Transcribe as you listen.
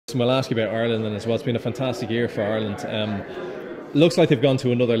We'll ask you about Ireland then as well. It's been a fantastic year for Ireland. Looks like they've gone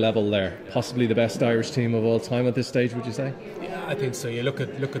to another level there. Possibly the best Irish team of all time at this stage, would you say? Yeah, I think so. You look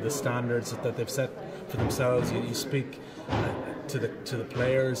at the standards that they've set for themselves. You speak to the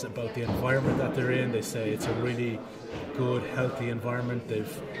players about the environment that they're in. They say it's a really good, healthy environment. They're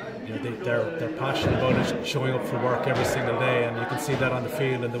passionate about it, showing up for work every single day, and you can see that on the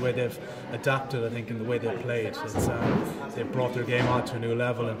field and the way they've adapted. I think in the way they've played, they've brought their game on to a new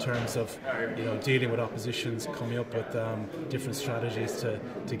level in terms of dealing with oppositions, coming up with different strategies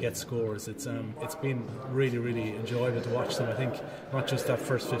to get scores. It's been really enjoyable to watch them. I think not just that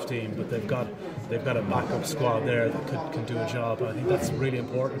first 15, but they've got a backup squad there that can do a job. I think that's really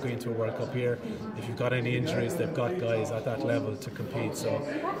important going into a World Cup here. If you've got any injuries, they've got guys at that level to compete. So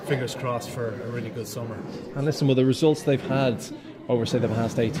fingers crossed for a really good summer. And listen, with the results they've had over, say, the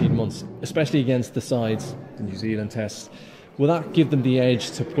past 18 months, especially against the sides, the New Zealand tests, will that give them the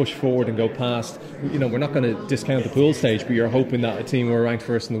edge to push forward and go past? We're not going to discount the pool stage, but you're hoping that a team who are ranked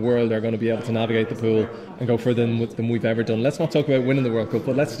first in the world are going to be able to navigate the pool and go further than we've ever done. Let's not talk about winning the World Cup,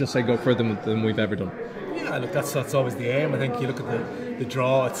 but let's just say go further than we've ever done. Yeah, look, that's always the aim. I think you look at the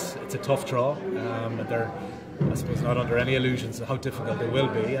draw; it's a tough draw. They're, I suppose, not under any illusions of how difficult they will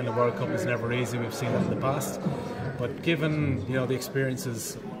be, and the World Cup is never easy. We've seen that in the past. But given the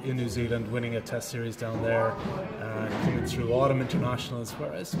experiences in New Zealand, winning a Test series down there, coming through autumn internationals,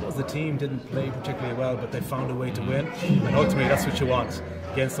 where I suppose the team didn't play particularly well, but they found a way to win, and ultimately that's what you want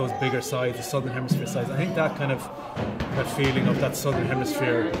against those bigger sides, the Southern Hemisphere sides. I think that feeling of that Southern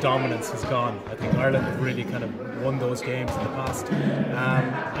Hemisphere dominance has gone. I think Ireland have really kind of won those games in the past,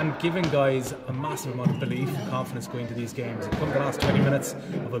 and giving guys a massive amount of belief and confidence going into these games. It comes the last 20 minutes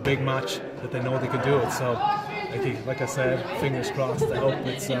of a big match that they know they can do it. So, like I said, fingers crossed. I hope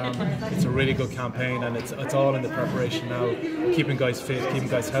it's a really good campaign, and it's all in the preparation now, keeping guys fit, keeping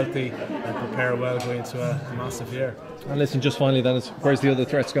guys healthy, and prepare well going into a massive year. And listen, just finally then, where's the other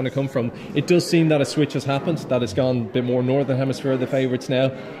threats going to come from? It does seem that a switch has happened, that it's gone a bit more Northern Hemisphere, the favourites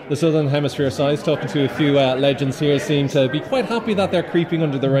now. The Southern Hemisphere sides, talking to a few legends here, seem to be quite happy that they're creeping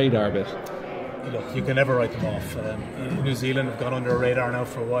under the radar a bit. Look, you can never write them off. New Zealand have gone under a radar now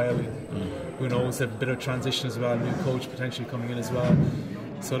for a while. Who knows, they have a bit of transition as well, new coach potentially coming in as well.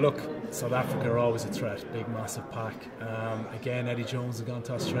 So look, South Africa are always a threat, big massive pack. Again, Eddie Jones has gone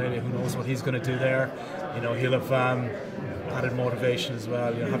to Australia. Who knows what he's going to do there? He'll have added motivation as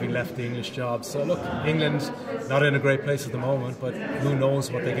well, having left the English job. So look, England not in a great place at the moment, but who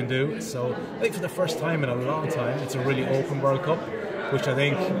knows what they can do. So I think for the first time in a long time, it's a really open World Cup, which I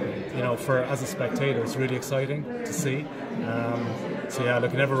think, as a spectator, it's really exciting to see. So yeah,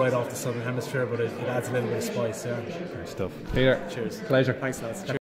 look, never write off the Southern Hemisphere, but it adds a little bit of spice. Yeah. Good stuff. Peter, cheers. Pleasure. Thanks, lads.